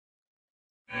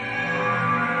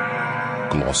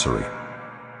Glossary.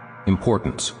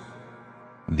 Importance.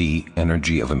 The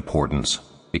energy of importance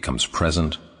becomes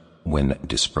present when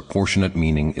disproportionate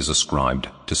meaning is ascribed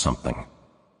to something.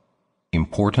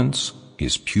 Importance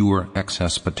is pure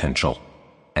excess potential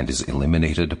and is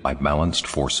eliminated by balanced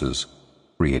forces,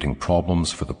 creating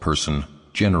problems for the person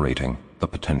generating the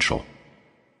potential.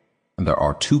 There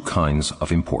are two kinds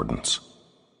of importance: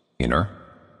 inner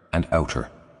and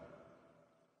outer.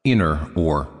 Inner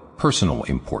or personal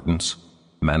importance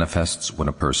manifests when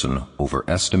a person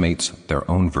overestimates their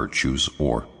own virtues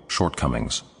or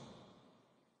shortcomings.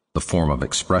 The form of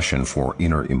expression for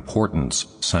inner importance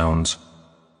sounds,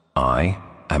 "I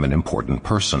am an important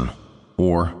person,"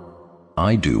 or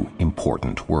 "I do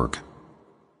important work."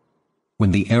 When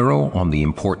the arrow on the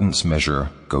importance measure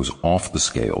goes off the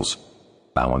scales,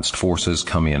 balanced forces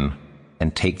come in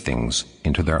and take things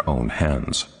into their own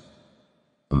hands.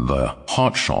 The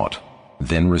hotshot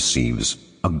then receives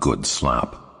a good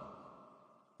slap.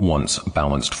 Once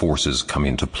balanced forces come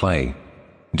into play,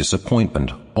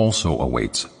 disappointment also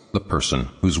awaits the person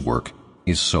whose work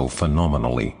is so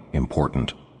phenomenally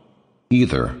important.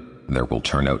 Either there will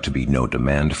turn out to be no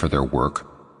demand for their work,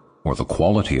 or the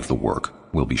quality of the work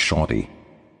will be shoddy.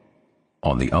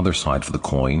 On the other side of the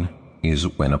coin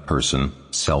is when a person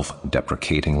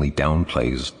self-deprecatingly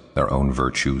downplays their own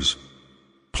virtues,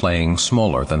 playing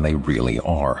smaller than they really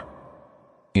are.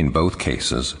 In both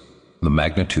cases, the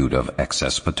magnitude of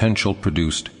excess potential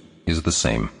produced is the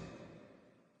same.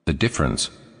 The difference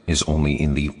is only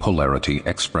in the polarity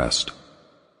expressed.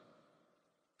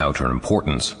 Outer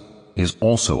importance is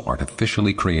also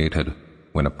artificially created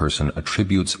when a person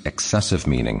attributes excessive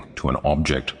meaning to an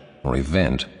object or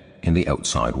event in the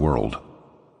outside world.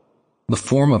 The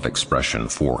form of expression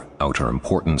for outer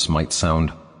importance might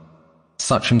sound,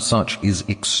 "Such and such is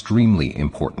extremely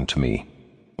important to me,"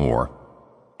 or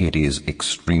 "It is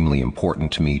extremely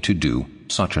important to me to do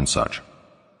such and such."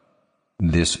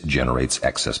 This generates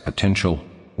excess potential,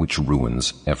 which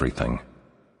ruins everything.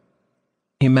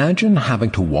 Imagine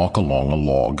having to walk along a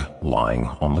log lying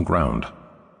on the ground.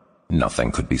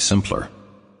 Nothing could be simpler.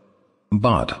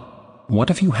 But what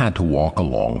if you had to walk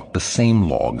along the same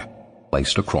log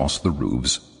placed across the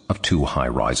roofs of two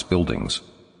high-rise buildings?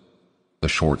 The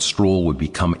short stroll would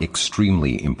become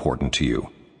extremely important to you,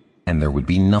 and there would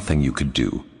be nothing you could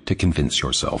do to convince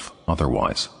yourself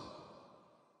otherwise.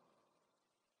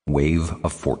 Wave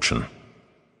of fortune.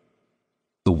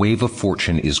 The wave of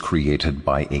fortune is created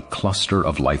by a cluster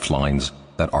of lifelines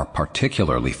that are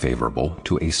particularly favorable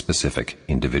to a specific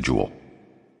individual.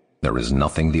 There is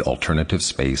nothing the alternative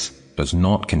space does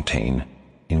not contain,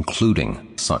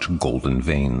 including such golden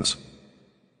veins.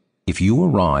 If you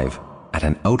arrive at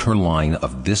an outer line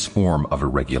of this form of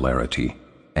irregularity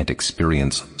and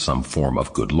experience some form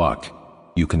of good luck,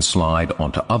 you can slide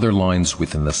onto other lines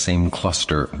within the same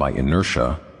cluster by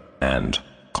inertia, and,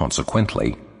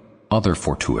 consequently, other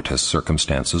fortuitous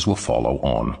circumstances will follow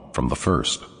on from the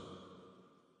first.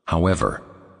 However,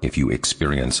 if you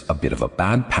experience a bit of a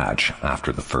bad patch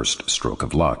after the first stroke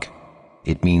of luck,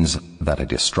 it means that a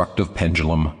destructive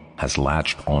pendulum has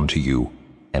latched onto you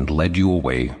and led you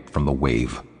away from the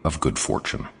wave of good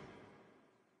fortune.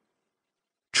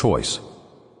 Choice.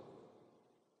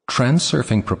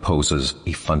 Transurfing proposes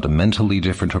a fundamentally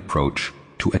different approach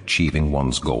to achieving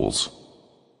one's goals.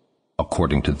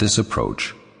 According to this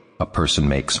approach, a person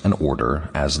makes an order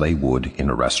as they would in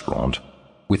a restaurant,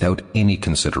 without any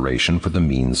consideration for the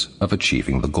means of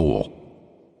achieving the goal.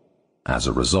 As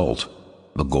a result,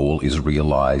 the goal is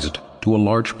realized to a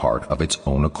large part of its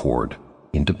own accord,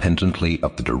 independently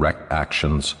of the direct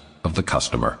actions of the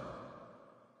customer.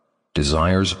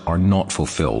 Desires are not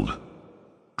fulfilled.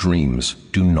 Dreams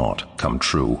do not come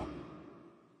true.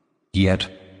 Yet,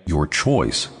 your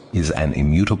choice is an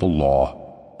immutable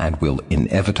law and will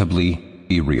inevitably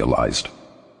be realized.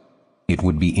 It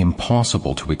would be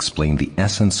impossible to explain the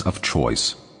essence of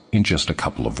choice in just a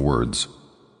couple of words.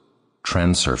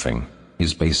 Transurfing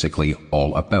is basically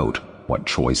all about what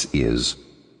choice is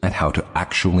and how to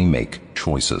actually make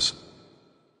choices.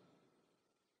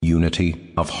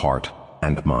 Unity of heart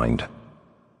and mind.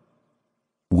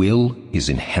 Will is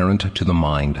inherent to the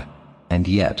mind, and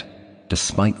yet,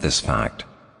 despite this fact,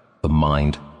 the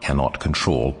mind cannot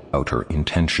control outer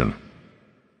intention.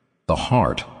 The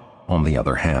heart, on the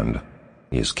other hand,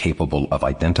 is capable of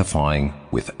identifying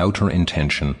with outer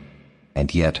intention,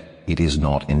 and yet it is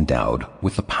not endowed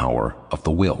with the power of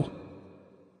the will.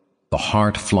 The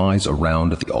heart flies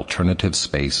around the alternative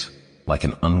space like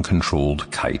an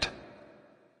uncontrolled kite.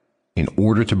 In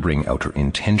order to bring outer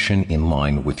intention in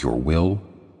line with your will,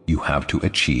 you have to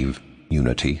achieve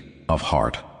unity of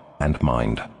heart and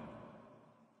mind.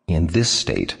 In this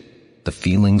state, the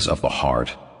feelings of the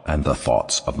heart and the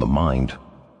thoughts of the mind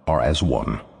are as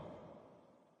one.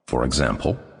 For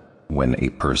example, when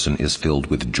a person is filled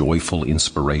with joyful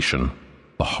inspiration,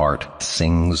 the heart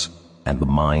sings and the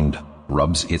mind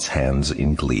rubs its hands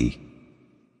in glee.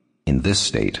 In this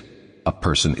state, a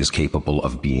person is capable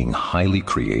of being highly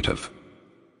creative.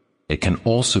 It can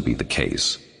also be the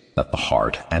case that the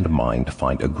heart and mind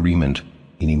find agreement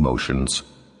in emotions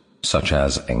such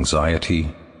as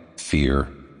anxiety, fear,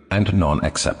 and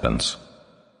non-acceptance.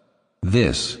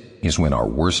 This is when our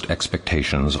worst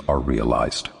expectations are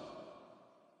realized.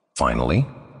 Finally,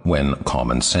 when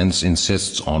common sense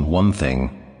insists on one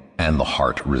thing and the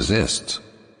heart resists,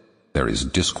 there is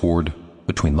discord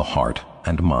between the heart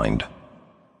and mind.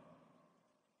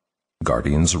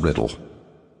 Guardian's Riddle.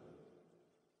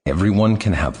 Everyone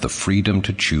can have the freedom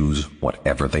to choose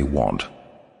whatever they want.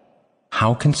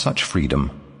 How can such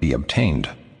freedom be obtained?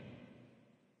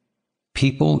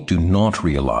 People do not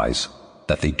realize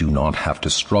that they do not have to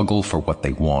struggle for what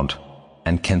they want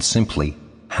and can simply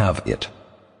have it.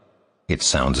 It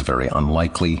sounds very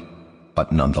unlikely,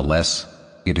 but nonetheless,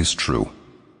 it is true.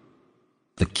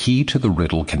 The key to the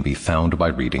riddle can be found by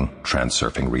reading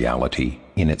Transurfing Reality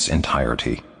in its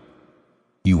entirety.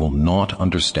 You will not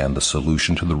understand the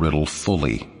solution to the riddle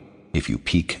fully if you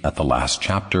peek at the last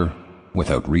chapter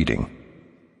without reading.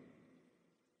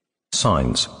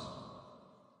 Signs.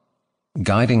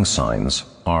 Guiding signs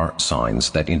are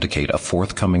signs that indicate a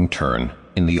forthcoming turn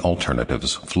in the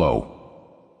alternative's flow.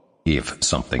 If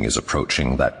something is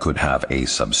approaching that could have a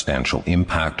substantial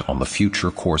impact on the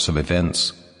future course of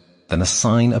events, then a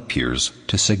sign appears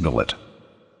to signal it.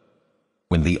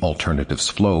 When the alternative's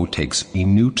flow takes a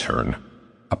new turn,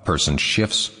 a person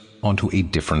shifts onto a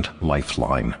different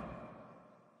lifeline.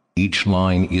 Each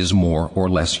line is more or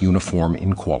less uniform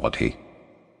in quality.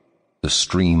 The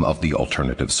stream of the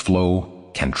alternative's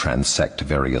flow can transect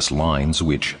various lines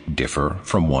which differ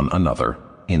from one another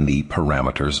in the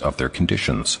parameters of their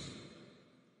conditions.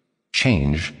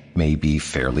 Change may be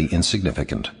fairly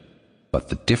insignificant, but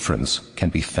the difference can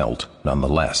be felt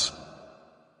nonetheless.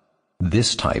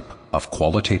 This type of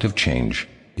qualitative change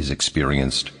is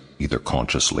experienced either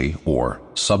consciously or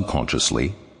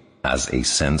subconsciously as a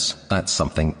sense that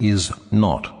something is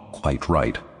not quite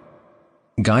right.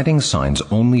 Guiding signs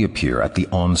only appear at the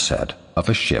onset of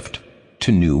a shift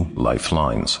to new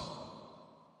lifelines.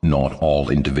 Not all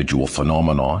individual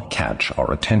phenomena catch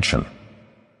our attention.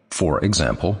 For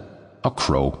example, a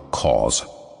crow caws.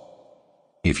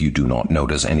 If you do not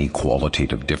notice any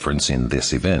qualitative difference in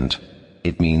this event,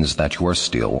 it means that you are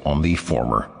still on the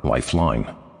former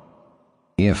lifeline.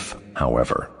 If,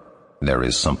 however, there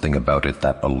is something about it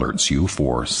that alerts you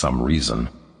for some reason,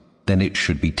 then it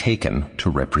should be taken to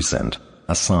represent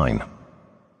a sign.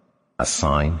 A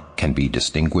sign can be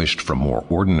distinguished from more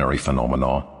ordinary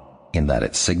phenomena in that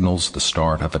it signals the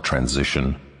start of a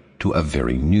transition to a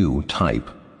very new type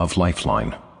of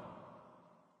lifeline.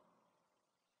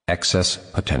 Excess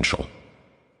potential.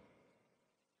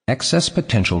 Excess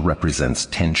potential represents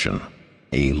tension,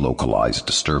 a localized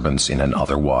disturbance in an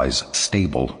otherwise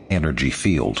stable energy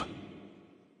field.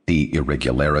 The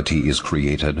irregularity is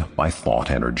created by thought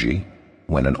energy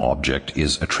when an object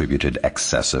is attributed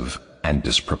excessive and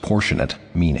disproportionate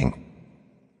meaning.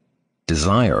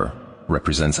 Desire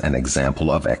represents an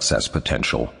example of excess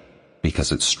potential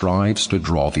because it strives to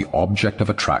draw the object of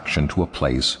attraction to a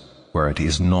place where it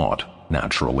is not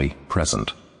naturally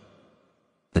present.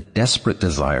 The desperate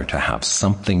desire to have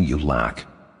something you lack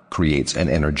creates an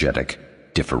energetic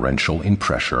differential in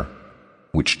pressure,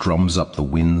 which drums up the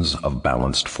winds of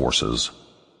balanced forces.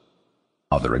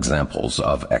 Other examples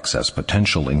of excess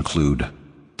potential include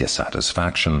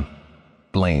dissatisfaction,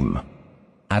 blame,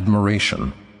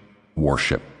 admiration,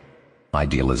 worship,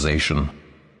 idealization,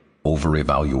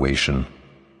 over-evaluation,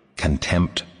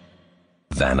 contempt,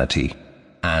 vanity,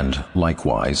 and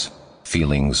likewise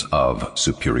feelings of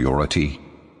superiority,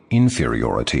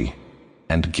 inferiority,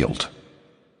 and guilt.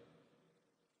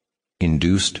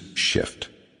 Induced shift.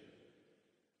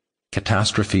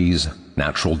 Catastrophes,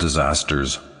 natural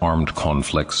disasters, armed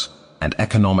conflicts, and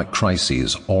economic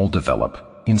crises all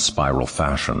develop in spiral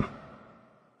fashion.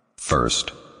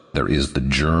 First, there is the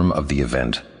germ of the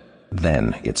event,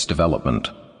 then its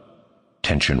development.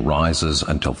 Tension rises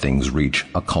until things reach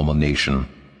a culmination,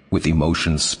 with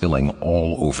emotions spilling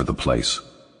all over the place.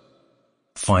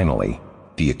 Finally,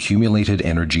 the accumulated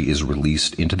energy is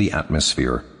released into the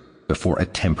atmosphere before a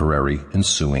temporary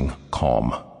ensuing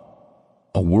calm.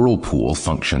 A whirlpool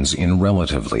functions in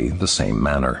relatively the same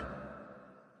manner.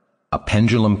 A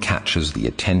pendulum catches the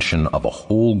attention of a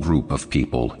whole group of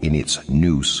people in its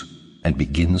noose and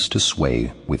begins to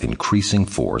sway with increasing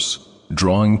force,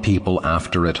 drawing people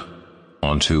after it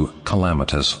onto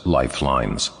calamitous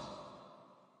lifelines.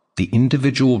 The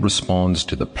individual responds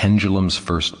to the pendulum's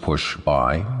first push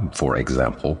by, for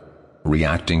example,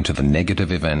 reacting to the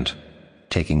negative event,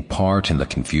 taking part in the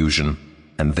confusion,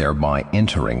 and thereby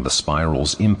entering the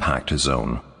spiral's impact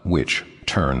zone, which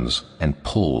turns and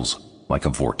pulls like a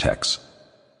vortex.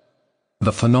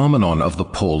 The phenomenon of the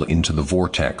pull into the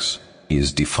vortex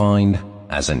is defined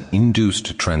as an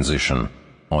induced transition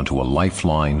onto a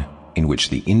lifeline in which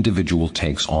the individual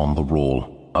takes on the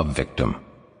role of victim.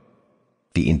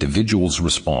 The individual's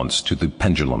response to the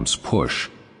pendulum's push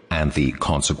and the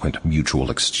consequent mutual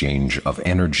exchange of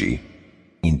energy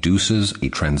induces a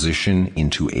transition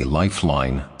into a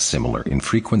lifeline similar in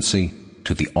frequency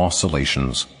to the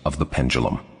oscillations of the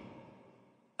pendulum.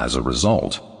 As a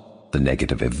result, the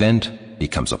negative event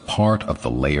becomes a part of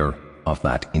the layer of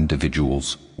that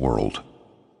individual's world.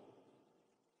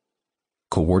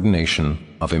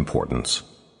 Coordination of importance.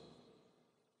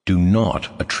 Do not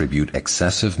attribute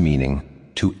excessive meaning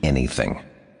to anything.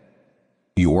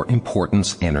 Your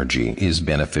importance energy is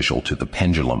beneficial to the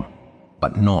pendulum,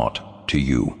 but not to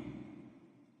you.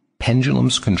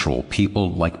 Pendulums control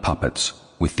people like puppets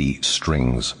with the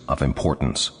strings of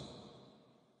importance.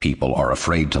 People are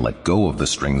afraid to let go of the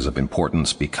strings of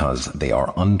importance because they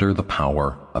are under the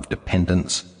power of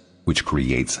dependence, which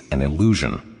creates an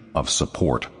illusion of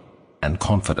support and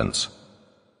confidence.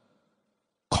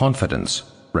 Confidence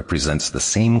represents the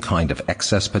same kind of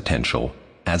excess potential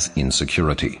as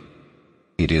insecurity.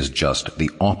 It is just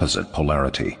the opposite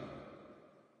polarity.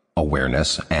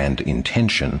 Awareness and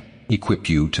intention equip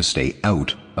you to stay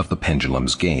out of the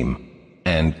pendulum's game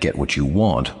and get what you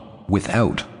want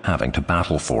without having to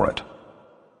battle for it.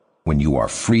 When you are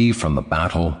free from the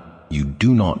battle, you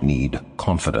do not need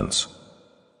confidence.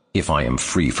 If I am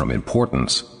free from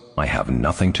importance, I have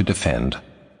nothing to defend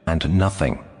and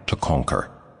nothing to conquer.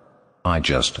 I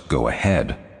just go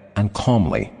ahead and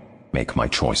calmly make my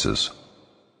choices.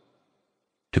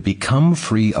 To become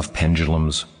free of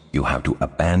pendulums, you have to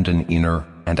abandon inner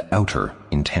and outer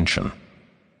intention.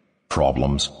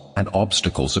 Problems and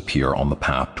obstacles appear on the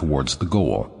path towards the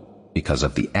goal because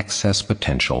of the excess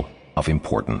potential of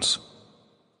importance.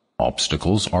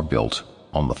 Obstacles are built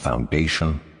on the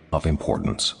foundation of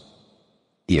importance.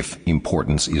 If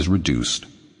importance is reduced,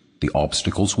 the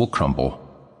obstacles will crumble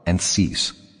and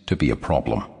cease to be a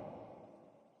problem.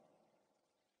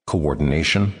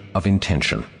 Coordination of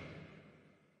intention.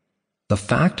 The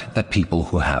fact that people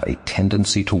who have a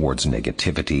tendency towards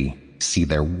negativity see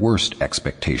their worst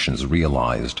expectations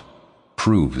realized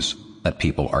proves that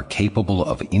people are capable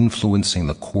of influencing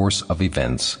the course of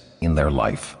events in their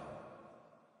life.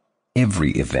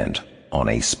 Every event on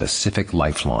a specific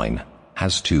lifeline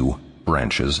has two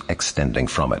branches extending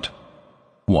from it,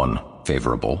 one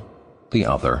favorable, the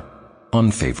other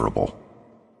unfavorable.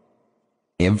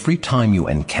 Every time you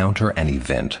encounter an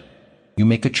event, you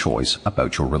make a choice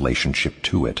about your relationship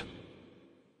to it.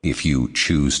 If you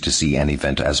choose to see an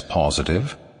event as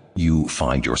positive, you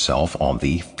find yourself on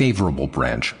the favorable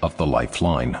branch of the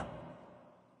lifeline.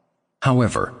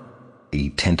 However, a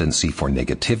tendency for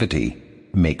negativity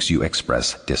makes you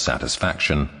express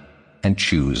dissatisfaction and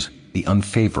choose the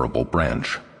unfavorable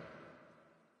branch.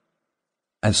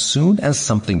 As soon as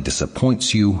something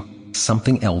disappoints you,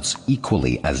 something else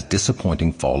equally as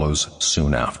disappointing follows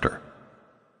soon after.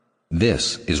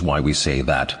 This is why we say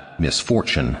that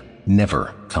misfortune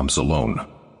never comes alone.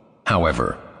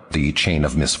 However, the chain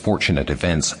of misfortunate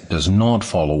events does not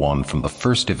follow on from the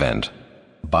first event,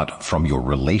 but from your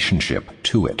relationship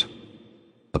to it.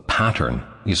 The pattern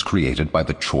is created by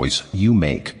the choice you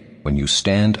make when you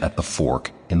stand at the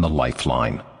fork in the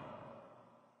lifeline.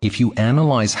 If you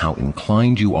analyze how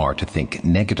inclined you are to think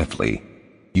negatively,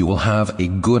 you will have a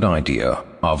good idea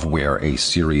of where a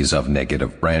series of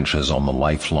negative branches on the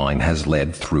lifeline has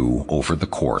led through over the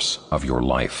course of your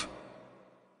life.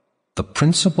 The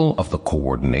principle of the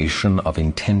coordination of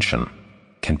intention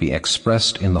can be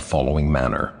expressed in the following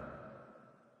manner.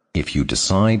 If you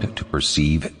decide to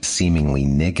perceive seemingly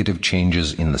negative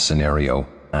changes in the scenario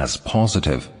as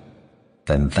positive,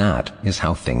 then that is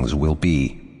how things will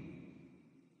be.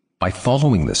 By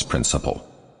following this principle,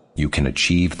 you can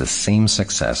achieve the same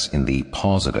success in the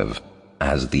positive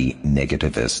as the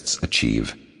negativists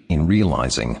achieve in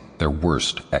realizing their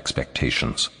worst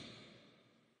expectations.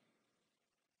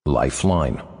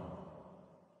 Lifeline.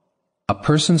 A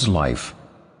person's life,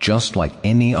 just like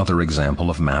any other example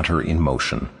of matter in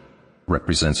motion,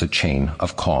 represents a chain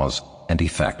of cause and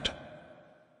effect.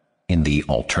 In the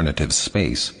alternative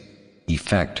space,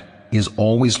 effect is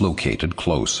always located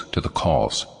close to the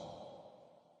cause.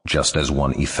 Just as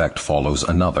one effect follows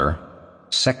another,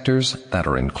 sectors that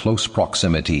are in close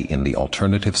proximity in the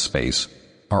alternative space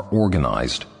are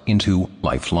organized into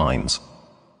lifelines.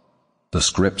 The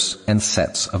scripts and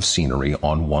sets of scenery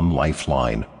on one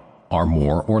lifeline are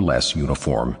more or less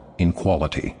uniform in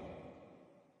quality.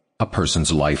 A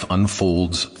person's life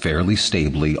unfolds fairly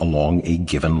stably along a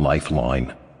given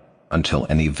lifeline until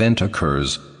an event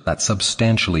occurs that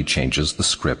substantially changes the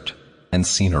script and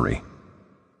scenery.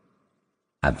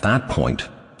 At that point,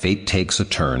 fate takes a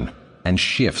turn and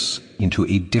shifts into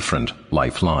a different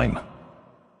lifeline.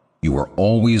 You are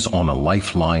always on a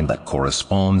lifeline that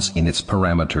corresponds in its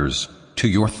parameters to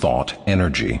your thought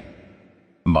energy.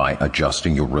 By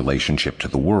adjusting your relationship to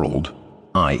the world,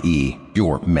 i.e.,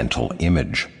 your mental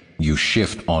image, you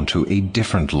shift onto a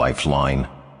different lifeline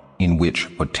in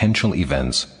which potential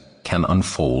events can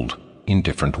unfold in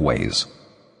different ways.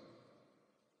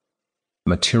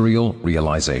 Material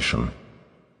realization.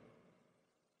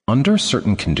 Under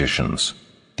certain conditions,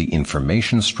 the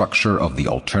information structure of the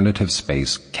alternative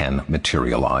space can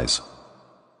materialize.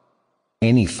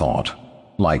 Any thought,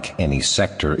 like any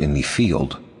sector in the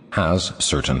field, has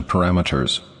certain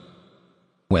parameters.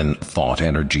 When thought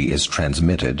energy is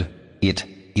transmitted, it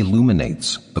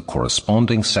illuminates the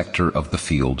corresponding sector of the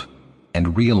field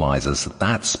and realizes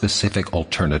that specific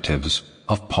alternatives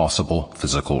of possible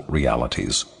physical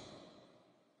realities.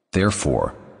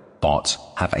 Therefore, thoughts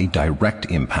have a direct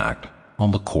impact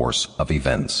on the course of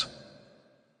events.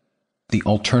 The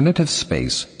alternative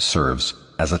space serves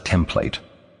as a template.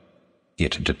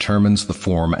 It determines the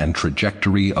form and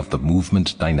trajectory of the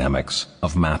movement dynamics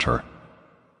of matter.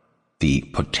 The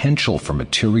potential for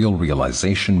material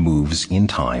realization moves in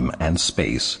time and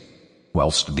space,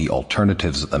 whilst the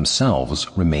alternatives themselves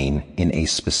remain in a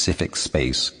specific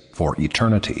space for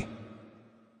eternity.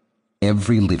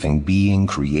 Every living being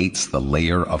creates the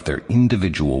layer of their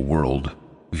individual world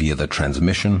via the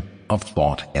transmission of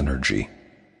thought energy.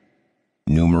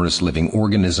 Numerous living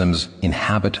organisms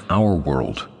inhabit our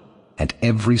world, and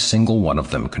every single one of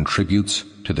them contributes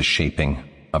to the shaping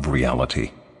of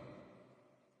reality.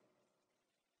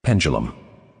 Pendulum.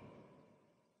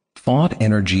 Thought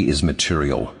energy is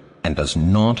material and does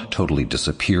not totally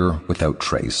disappear without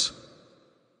trace.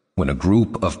 When a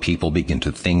group of people begin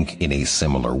to think in a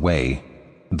similar way,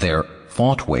 their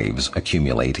thought waves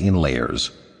accumulate in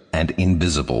layers and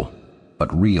invisible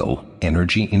but real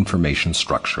energy information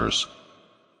structures.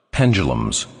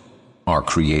 Pendulums are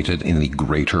created in the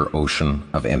greater ocean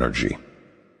of energy.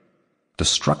 The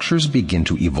structures begin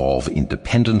to evolve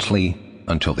independently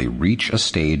until they reach a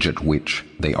stage at which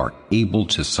they are able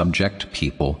to subject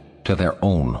people to their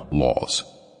own laws.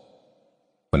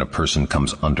 When a person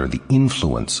comes under the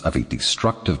influence of a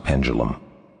destructive pendulum,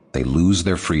 they lose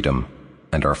their freedom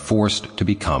and are forced to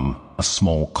become a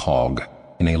small cog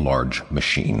in a large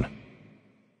machine.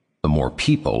 The more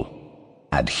people,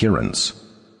 adherents,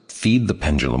 feed the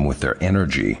pendulum with their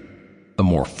energy, the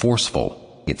more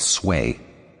forceful its sway.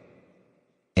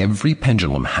 Every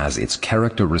pendulum has its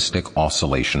characteristic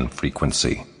oscillation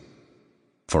frequency.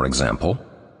 For example,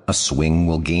 a swing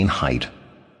will gain height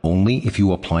only if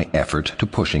you apply effort to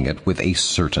pushing it with a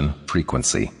certain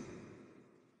frequency.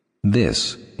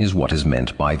 This is what is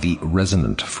meant by the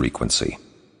resonant frequency.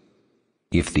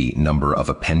 If the number of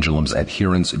a pendulum's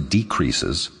adherents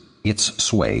decreases, its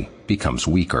sway becomes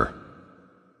weaker.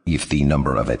 If the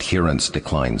number of adherents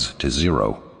declines to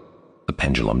 0, the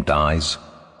pendulum dies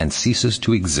and ceases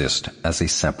to exist as a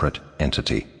separate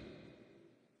entity.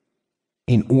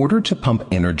 In order to pump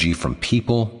energy from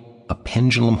people, a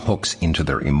pendulum hooks into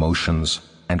their emotions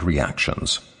and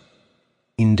reactions.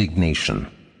 Indignation,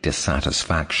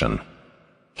 dissatisfaction,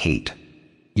 hate,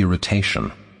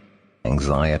 irritation,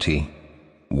 anxiety,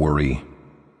 worry,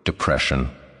 depression,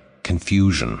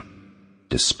 confusion,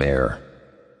 despair,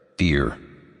 fear,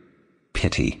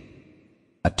 pity,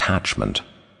 attachment,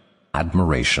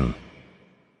 admiration,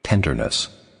 tenderness,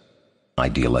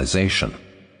 idealization,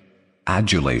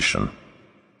 adulation,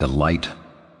 delight,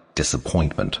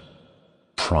 disappointment,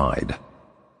 pride,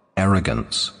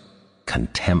 arrogance,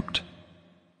 contempt,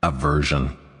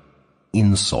 aversion,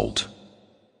 insult,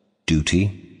 duty,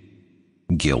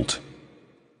 guilt,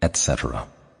 etc.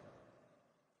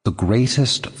 The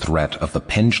greatest threat of the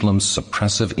pendulum's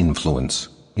suppressive influence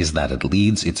is that it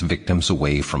leads its victims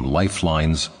away from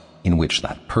lifelines in which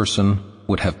that person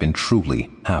would have been truly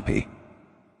happy.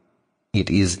 It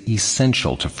is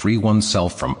essential to free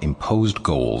oneself from imposed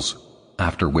goals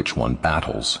after which one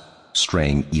battles,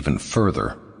 straying even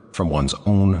further from one's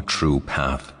own true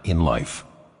path in life.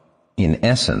 In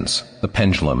essence, the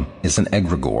pendulum is an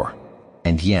egregore,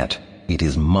 and yet it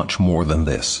is much more than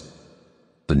this.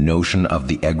 The notion of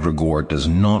the egregore does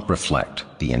not reflect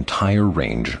the entire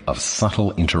range of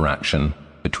subtle interaction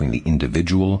between the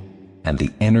individual and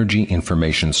the energy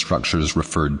information structures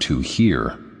referred to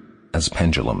here as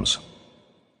pendulums.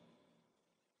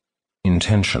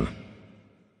 Intention.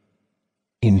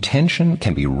 Intention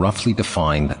can be roughly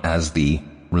defined as the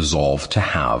resolve to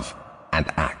have and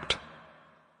act.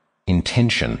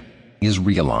 Intention is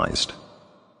realized.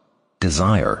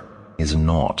 Desire is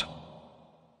not.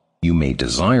 You may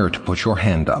desire to put your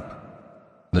hand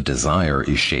up. The desire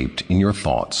is shaped in your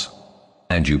thoughts,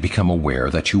 and you become aware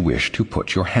that you wish to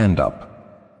put your hand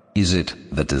up. Is it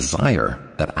the desire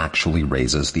that actually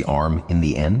raises the arm in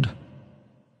the end?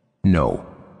 No.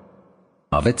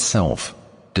 Of itself,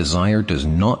 desire does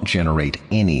not generate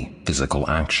any physical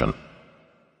action.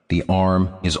 The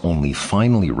arm is only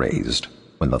finally raised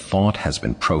when the thought has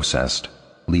been processed,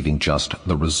 leaving just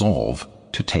the resolve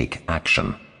to take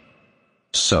action.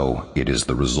 So it is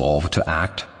the resolve to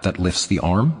act that lifts the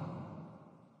arm?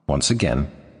 Once again,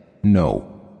 no.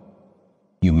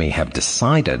 You may have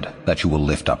decided that you will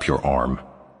lift up your arm,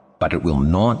 but it will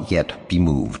not yet be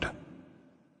moved.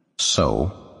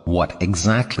 So, what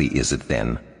exactly is it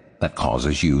then that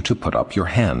causes you to put up your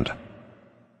hand?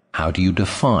 How do you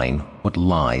define what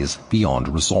lies beyond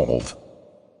resolve?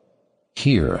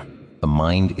 Here, the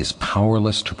mind is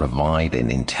powerless to provide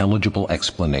an intelligible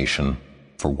explanation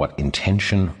for what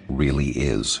intention really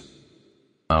is.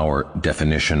 Our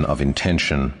definition of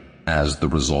intention as the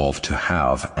resolve to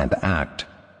have and act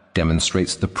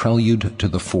demonstrates the prelude to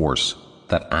the force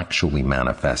that actually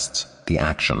manifests the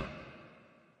action.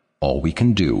 All we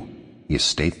can do is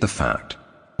state the fact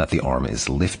that the arm is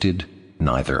lifted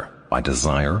neither by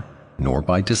desire nor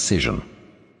by decision,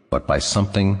 but by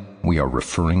something we are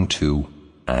referring to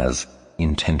as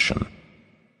intention.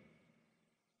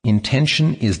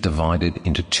 Intention is divided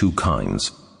into two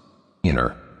kinds,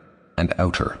 inner and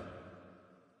outer.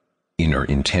 Inner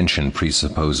intention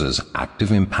presupposes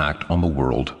active impact on the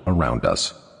world around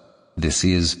us. This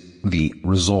is the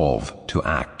resolve to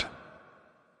act.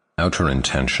 Outer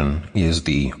intention is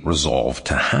the resolve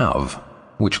to have,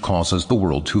 which causes the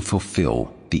world to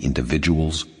fulfill the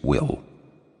individual's will.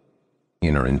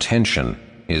 Inner intention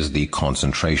is the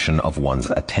concentration of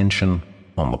one's attention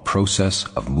on the process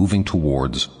of moving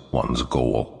towards one's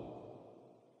goal.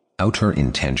 Outer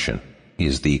intention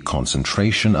is the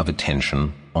concentration of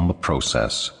attention on the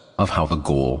process of how the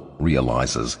goal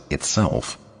realizes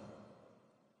itself.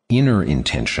 Inner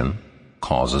intention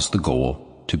causes the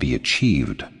goal to be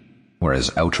achieved,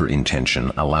 whereas outer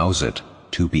intention allows it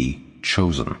to be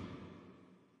chosen.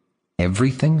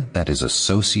 Everything that is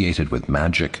associated with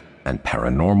magic and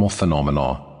paranormal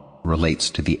phenomena relates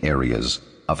to the areas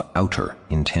of outer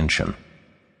intention.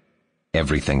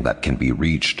 Everything that can be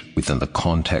reached within the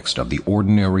context of the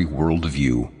ordinary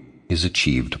worldview is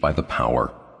achieved by the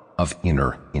power of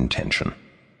inner intention.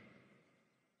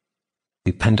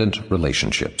 Dependent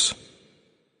relationships.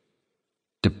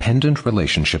 Dependent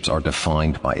relationships are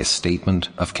defined by a statement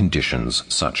of conditions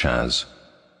such as,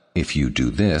 if you do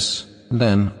this,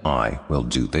 then I will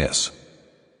do this.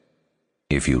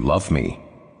 If you love me,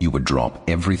 you would drop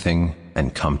everything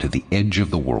and come to the edge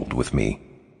of the world with me.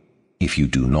 If you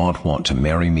do not want to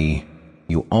marry me,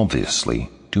 you obviously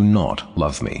do not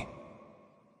love me.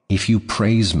 If you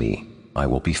praise me, I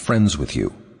will be friends with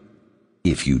you.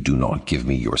 If you do not give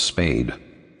me your spade,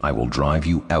 I will drive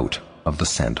you out of the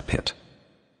sandpit.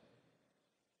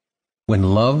 When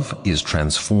love is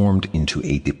transformed into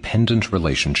a dependent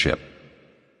relationship,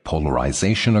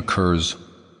 polarization occurs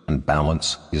and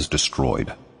balance is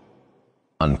destroyed.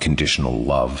 Unconditional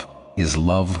love is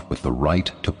love with the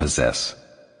right to possess,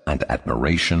 and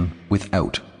admiration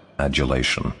without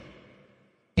adulation.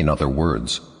 In other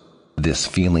words, this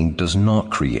feeling does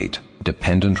not create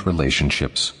dependent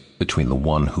relationships between the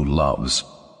one who loves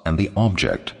and the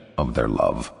object of their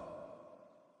love.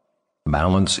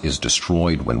 Balance is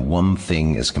destroyed when one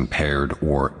thing is compared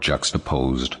or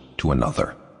juxtaposed to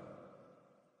another.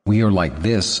 We are like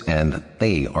this and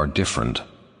they are different.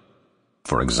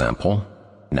 For example,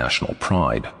 national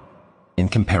pride, in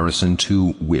comparison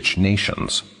to which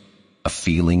nations? A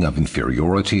feeling of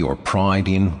inferiority or pride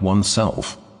in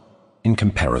oneself, in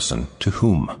comparison to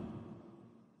whom?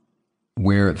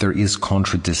 Where there is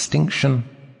contradistinction,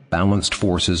 balanced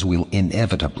forces will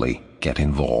inevitably get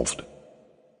involved.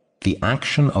 The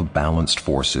action of balanced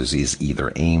forces is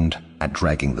either aimed at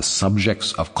dragging the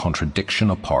subjects of contradiction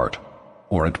apart,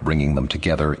 or at bringing them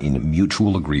together in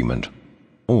mutual agreement,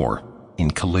 or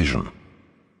in collision.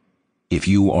 If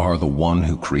you are the one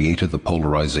who created the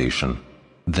polarization,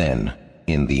 then,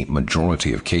 in the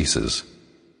majority of cases,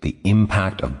 the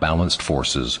impact of balanced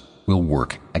forces will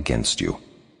work against you.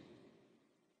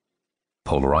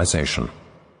 Polarization.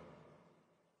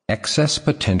 Excess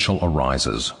potential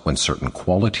arises when certain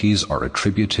qualities are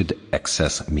attributed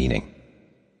excess meaning.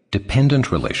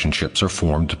 Dependent relationships are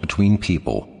formed between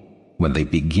people when they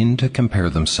begin to compare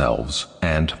themselves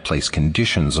and place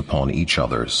conditions upon each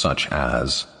other such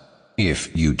as,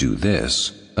 "If you do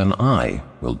this, then I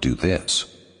will do this."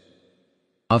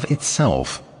 Of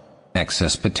itself,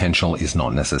 excess potential is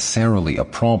not necessarily a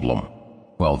problem,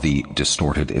 while the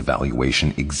distorted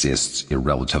evaluation exists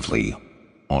irrelatively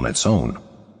on its own.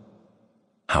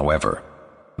 However,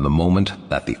 the moment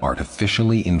that the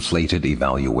artificially inflated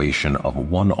evaluation of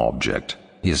one object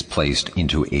is placed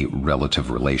into a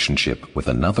relative relationship with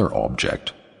another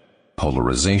object,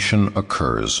 polarization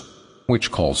occurs,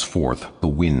 which calls forth the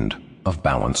wind of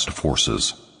balanced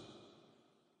forces.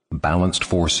 Balanced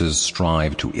forces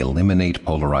strive to eliminate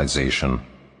polarization,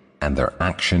 and their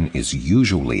action is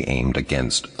usually aimed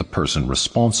against the person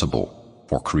responsible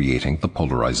for creating the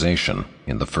polarization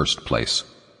in the first place.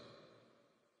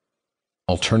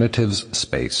 Alternatives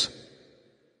space.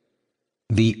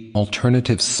 The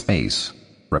alternative space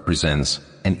represents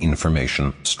an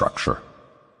information structure.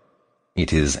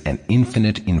 It is an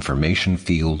infinite information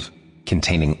field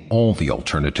containing all the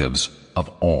alternatives of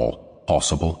all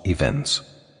possible events.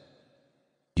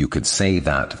 You could say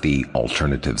that the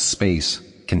alternative space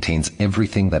contains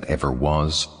everything that ever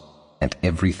was and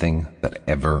everything that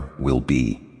ever will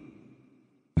be.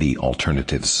 The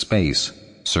alternative space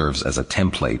serves as a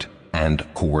template and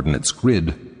coordinates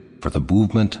grid for the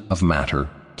movement of matter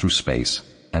through space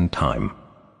and time.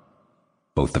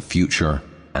 Both the future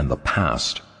and the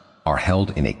past are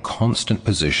held in a constant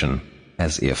position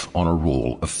as if on a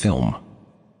roll of film.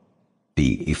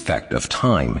 The effect of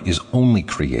time is only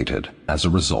created as a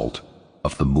result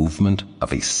of the movement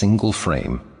of a single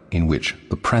frame in which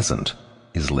the present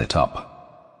is lit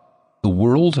up. The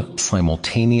world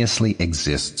simultaneously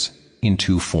exists in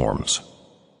two forms: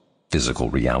 physical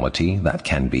reality that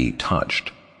can be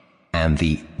touched, and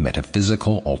the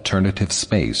metaphysical alternative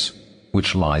space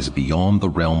which lies beyond the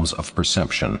realms of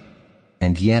perception,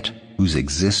 and yet whose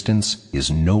existence is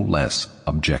no less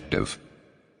objective.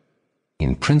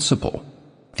 In principle,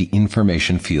 the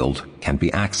information field can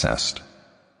be accessed.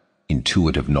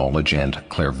 Intuitive knowledge and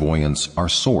clairvoyance are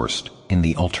sourced in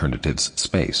the alternatives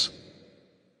space.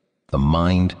 The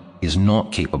mind is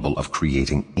not capable of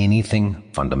creating anything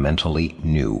fundamentally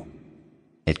new.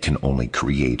 It can only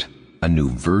create a new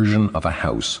version of a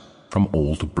house from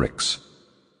old bricks.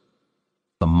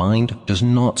 The mind does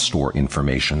not store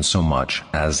information so much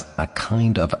as a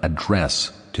kind of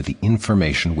address to the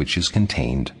information which is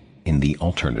contained in the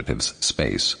alternatives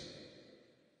space.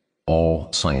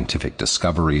 All scientific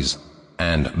discoveries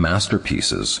and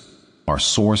masterpieces are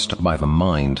sourced by the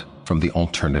mind from the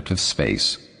alternative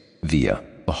space via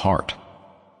the heart.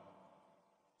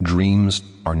 Dreams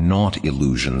are not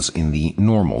illusions in the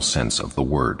normal sense of the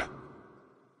word.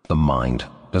 The mind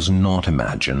does not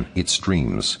imagine its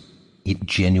dreams. It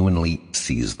genuinely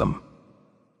sees them.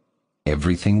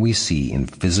 Everything we see in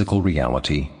physical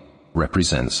reality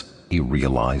represents a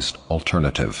realized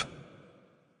alternative.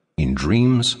 In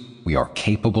dreams, we are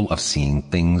capable of seeing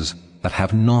things that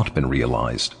have not been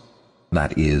realized,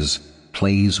 that is,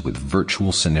 plays with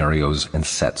virtual scenarios and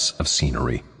sets of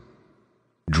scenery.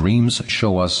 Dreams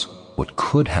show us what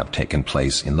could have taken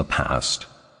place in the past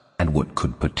and what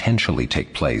could potentially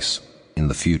take place in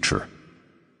the future.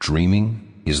 Dreaming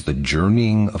is the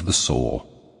journeying of the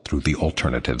soul through the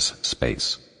alternatives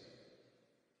space.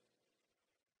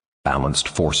 Balanced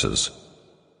forces.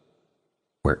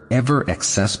 Wherever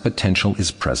excess potential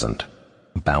is present,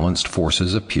 balanced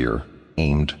forces appear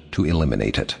aimed to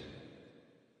eliminate it.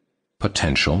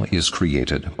 Potential is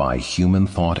created by human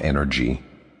thought energy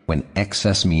when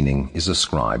excess meaning is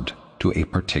ascribed to a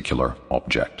particular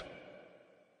object.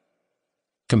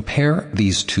 Compare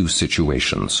these two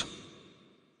situations.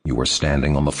 You are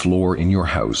standing on the floor in your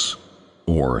house,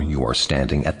 or you are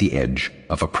standing at the edge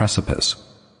of a precipice.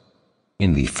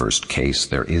 In the first case,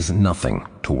 there is nothing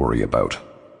to worry about.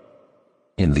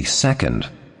 In the second,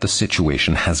 the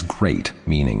situation has great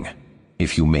meaning.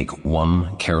 If you make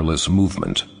one careless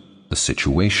movement, the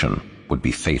situation would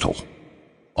be fatal.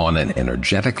 On an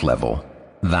energetic level,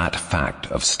 that fact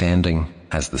of standing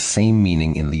has the same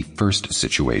meaning in the first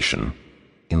situation,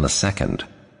 in the second.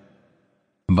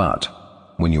 But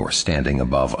when you are standing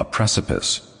above a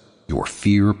precipice, your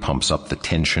fear pumps up the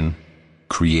tension,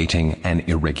 creating an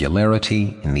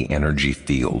irregularity in the energy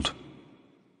field.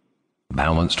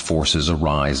 Balanced forces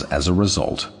arise as a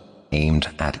result, aimed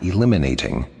at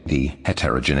eliminating the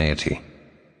heterogeneity.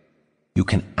 You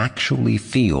can actually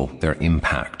feel their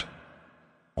impact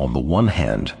On the one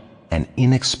hand, an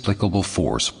inexplicable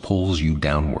force pulls you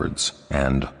downwards,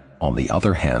 and, on the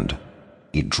other hand,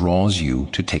 it draws you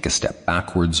to take a step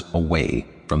backwards away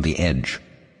from the edge.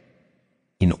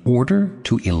 In order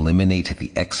to eliminate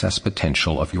the excess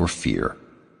potential of your fear,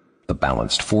 the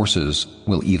balanced forces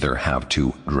will either have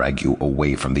to drag you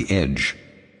away from the edge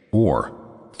or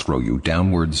throw you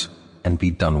downwards and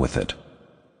be done with it.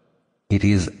 It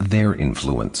is their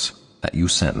influence that you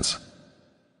sense.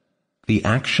 The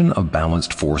action of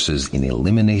balanced forces in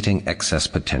eliminating excess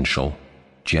potential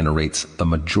generates the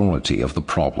majority of the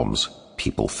problems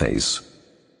people face.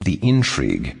 The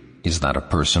intrigue is that a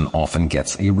person often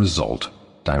gets a result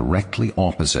directly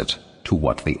opposite to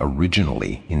what they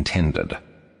originally intended.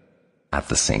 At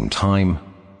the same time,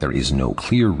 there is no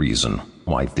clear reason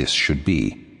why this should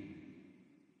be.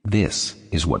 This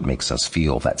is what makes us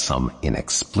feel that some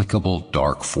inexplicable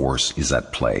dark force is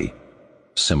at play,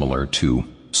 similar to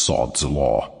Sod's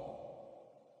Law.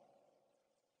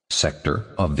 Sector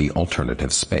of the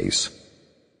alternative space.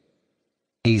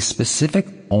 A specific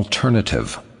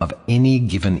alternative of any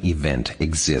given event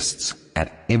exists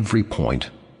at every point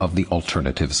of the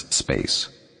alternative's space.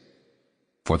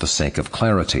 For the sake of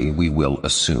clarity, we will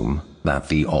assume that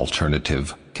the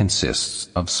alternative consists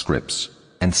of scripts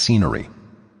and scenery.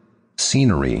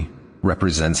 Scenery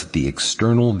represents the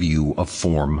external view of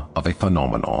form of a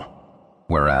phenomenon,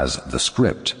 whereas the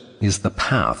script is the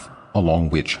path along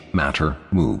which matter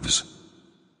moves.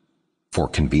 For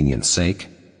convenience sake,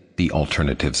 the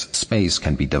alternative's space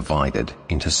can be divided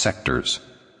into sectors,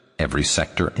 every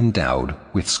sector endowed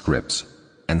with scripts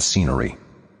and scenery.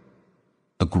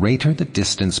 The greater the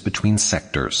distance between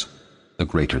sectors, the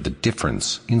greater the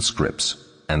difference in scripts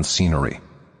and scenery.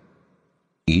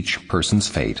 Each person's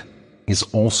fate is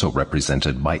also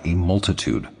represented by a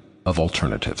multitude of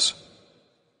alternatives.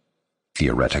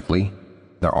 Theoretically,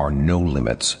 there are no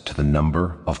limits to the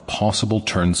number of possible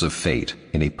turns of fate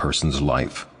in a person's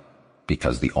life,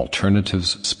 because the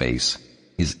alternative's space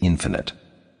is infinite.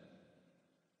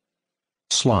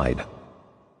 Slide.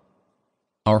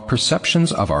 Our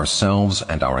perceptions of ourselves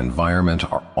and our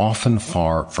environment are often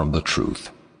far from the truth.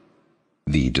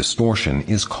 The distortion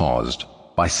is caused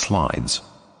by slides.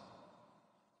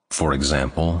 For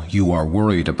example, you are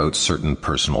worried about certain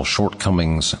personal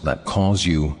shortcomings that cause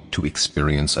you to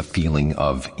experience a feeling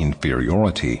of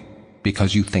inferiority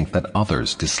because you think that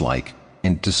others dislike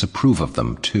and disapprove of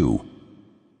them too.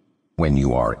 When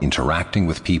you are interacting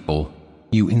with people,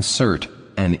 you insert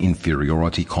an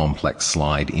inferiority complex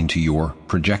slide into your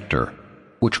projector,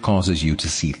 which causes you to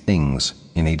see things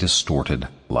in a distorted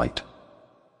light.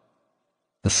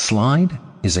 The slide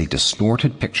is a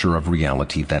distorted picture of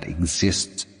reality that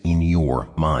exists in your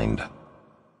mind.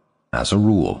 As a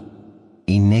rule,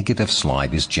 a negative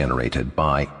slide is generated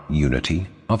by unity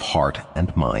of heart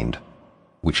and mind,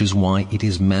 which is why it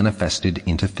is manifested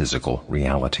into physical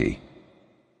reality.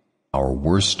 Our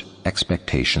worst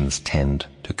expectations tend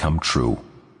to come true.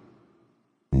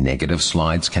 Negative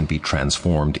slides can be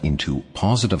transformed into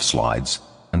positive slides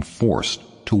and forced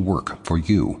to work for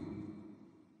you.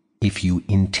 If you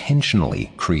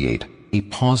intentionally create a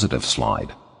positive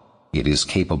slide, it is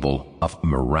capable of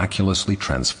miraculously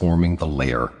transforming the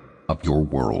layer of your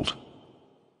world.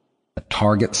 A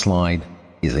target slide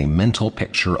is a mental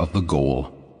picture of the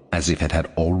goal as if it had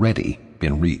already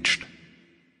been reached.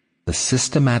 The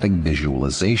systematic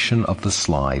visualization of the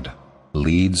slide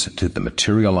leads to the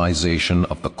materialization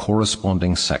of the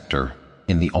corresponding sector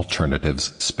in the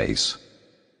alternative's space.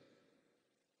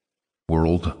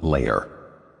 World layer.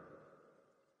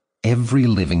 Every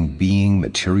living being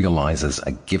materializes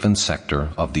a given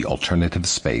sector of the alternative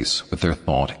space with their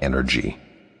thought energy,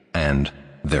 and,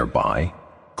 thereby,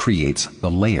 creates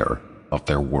the layer of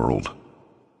their world.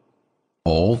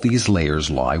 All these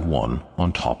layers lie one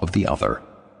on top of the other,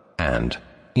 and,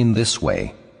 in this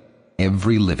way,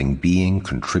 every living being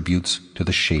contributes to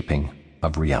the shaping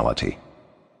of reality.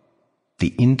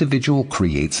 The individual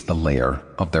creates the layer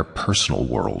of their personal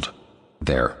world,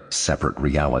 their separate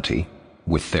reality,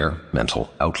 with their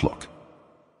mental outlook.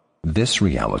 This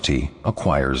reality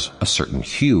acquires a certain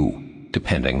hue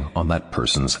depending on that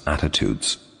person's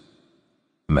attitudes.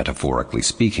 Metaphorically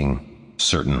speaking,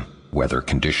 certain weather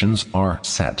conditions are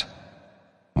set: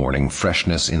 morning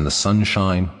freshness in the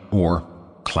sunshine or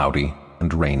cloudy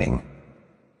and raining.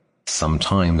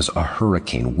 Sometimes a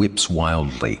hurricane whips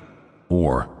wildly,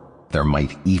 or there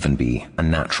might even be a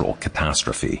natural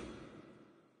catastrophe.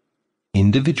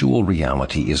 Individual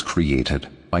reality is created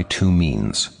by two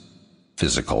means: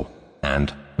 physical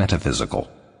and metaphysical.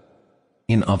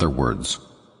 In other words,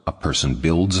 a person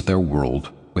builds their world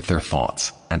with their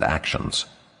thoughts and actions.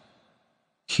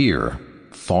 Here,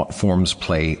 thought forms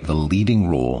play the leading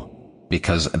role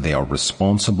because they are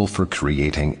responsible for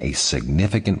creating a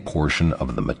significant portion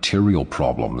of the material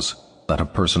problems that a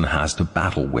person has to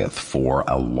battle with for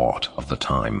a lot of the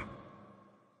time.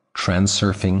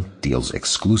 Transurfing deals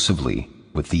exclusively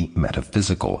with the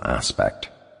metaphysical aspect.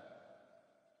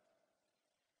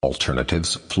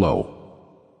 Alternatives flow.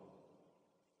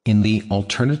 In the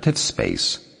alternative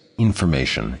space,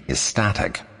 information is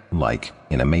static, like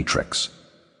in a matrix.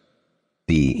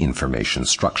 The information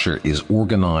structure is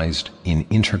organized in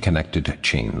interconnected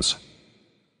chains.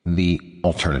 The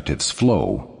alternatives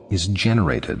flow is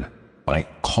generated by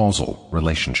causal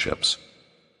relationships.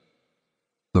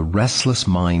 The restless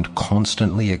mind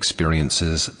constantly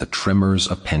experiences the tremors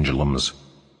of pendulums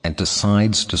and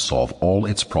decides to solve all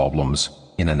its problems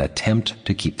in an attempt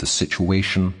to keep the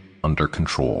situation under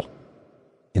control.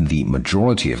 In the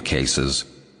majority of cases,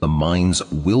 the mind's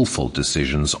willful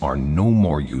decisions are no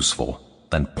more useful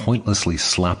than pointlessly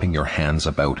slapping your hands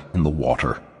about in the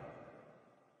water.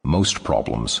 Most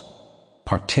problems,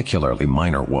 particularly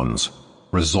minor ones,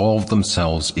 resolve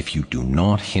themselves if you do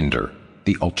not hinder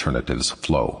the alternative's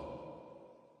flow.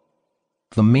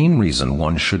 The main reason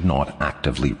one should not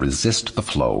actively resist the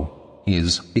flow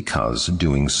is because,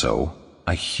 doing so,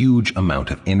 a huge amount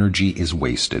of energy is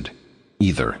wasted,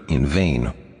 either in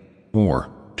vain or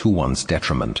to one's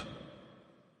detriment.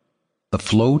 The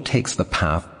flow takes the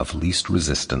path of least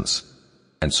resistance,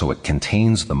 and so it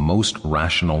contains the most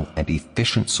rational and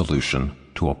efficient solution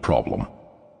to a problem.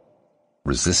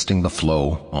 Resisting the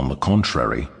flow, on the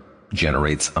contrary,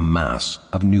 generates a mass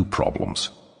of new problems.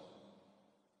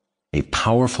 A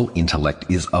powerful intellect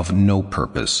is of no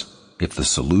purpose if the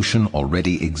solution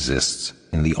already exists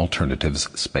in the alternatives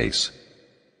space.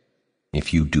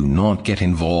 If you do not get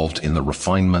involved in the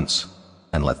refinements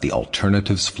and let the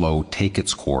alternatives flow take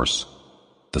its course,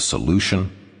 the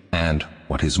solution, and,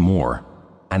 what is more,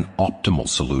 an optimal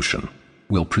solution,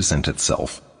 will present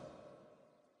itself.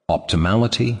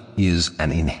 Optimality is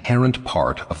an inherent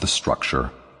part of the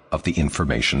structure of the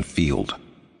information field.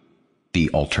 The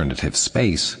alternative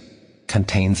space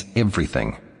contains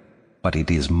everything, but it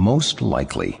is most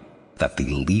likely that the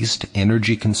least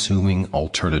energy-consuming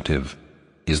alternative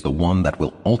is the one that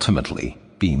will ultimately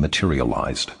be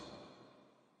materialized.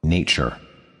 Nature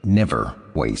never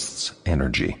wastes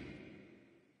energy.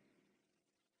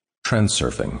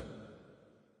 Transurfing.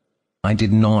 I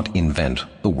did not invent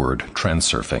the word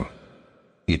transurfing.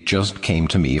 It just came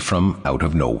to me from out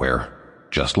of nowhere,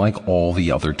 just like all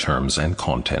the other terms and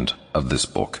content of this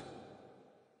book.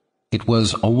 It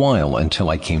was a while until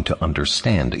I came to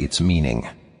understand its meaning.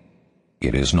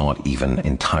 It is not even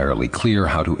entirely clear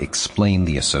how to explain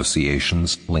the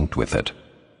associations linked with it.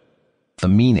 The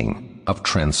meaning of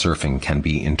transurfing can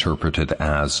be interpreted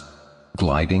as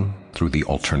gliding through the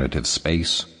alternative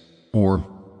space, or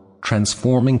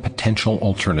transforming potential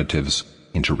alternatives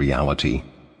into reality,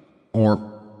 or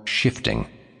shifting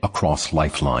across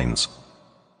lifelines.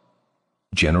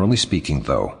 Generally speaking,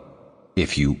 though,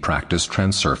 if you practice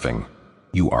transurfing,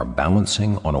 you are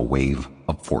balancing on a wave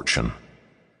of fortune.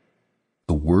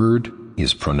 The word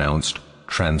is pronounced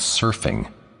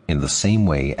transurfing in the same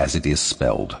way as it is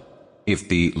spelled. If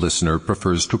the listener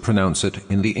prefers to pronounce it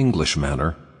in the English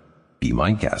manner, be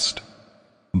my guest.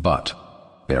 But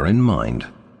bear in mind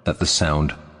that the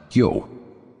sound yo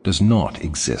does not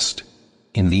exist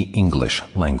in the English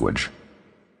language.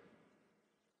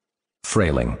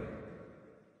 Frailing.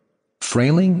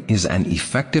 Frailing is an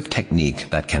effective technique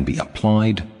that can be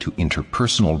applied to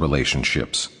interpersonal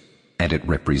relationships, and it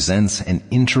represents an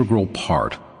integral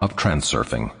part of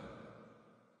transurfing.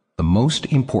 The most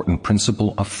important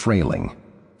principle of frailing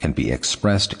can be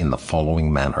expressed in the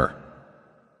following manner.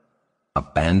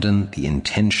 Abandon the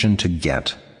intention to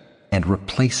get and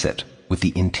replace it with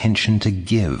the intention to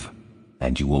give,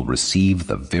 and you will receive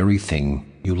the very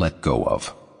thing you let go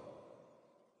of.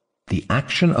 The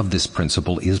action of this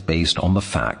principle is based on the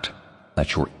fact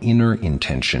that your inner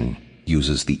intention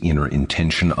uses the inner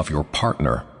intention of your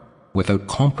partner without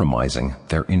compromising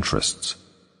their interests.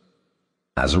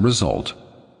 As a result,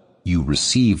 you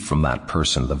receive from that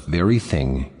person the very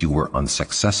thing you were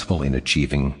unsuccessful in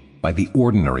achieving by the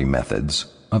ordinary methods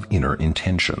of inner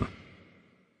intention.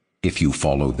 If you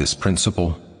follow this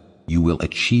principle, you will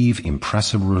achieve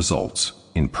impressive results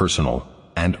in personal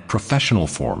and professional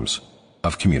forms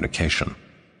of communication.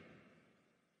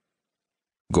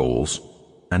 Goals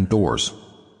and doors.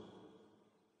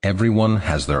 Everyone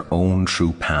has their own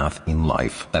true path in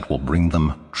life that will bring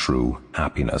them true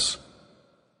happiness.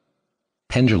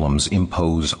 Pendulums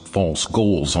impose false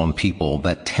goals on people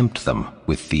that tempt them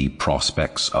with the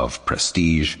prospects of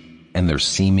prestige and their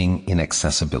seeming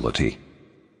inaccessibility.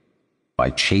 By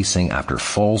chasing after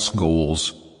false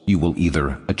goals, you will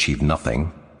either achieve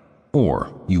nothing,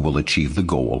 or you will achieve the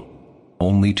goal,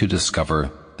 only to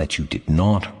discover that you did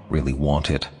not really want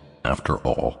it after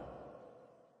all.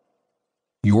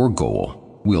 Your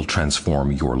goal will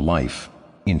transform your life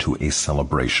into a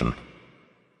celebration.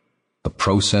 The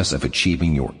process of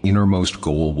achieving your innermost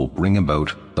goal will bring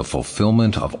about the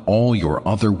fulfillment of all your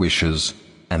other wishes,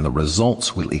 and the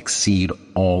results will exceed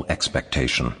all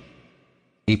expectation.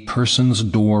 A person's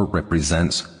door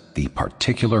represents the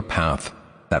particular path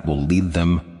that will lead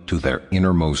them to their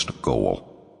innermost goal.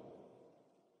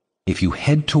 If you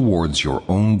head towards your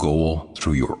own goal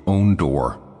through your own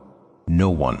door, no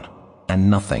one and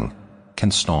nothing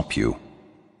can stop you,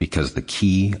 because the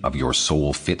key of your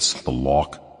soul fits the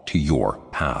lock to your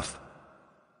path.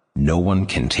 No one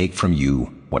can take from you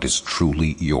what is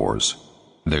truly yours.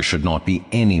 There should not be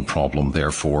any problem,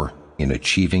 therefore, in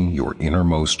achieving your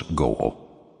innermost goal.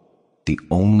 The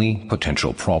only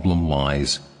potential problem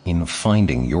lies in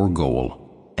finding your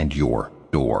goal and your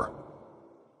door.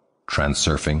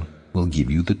 Transurfing will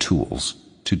give you the tools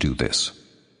to do this.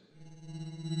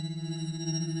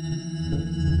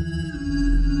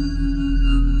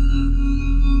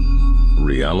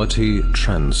 Reality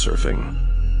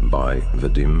Transurfing by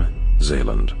Vadim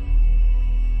Zeland.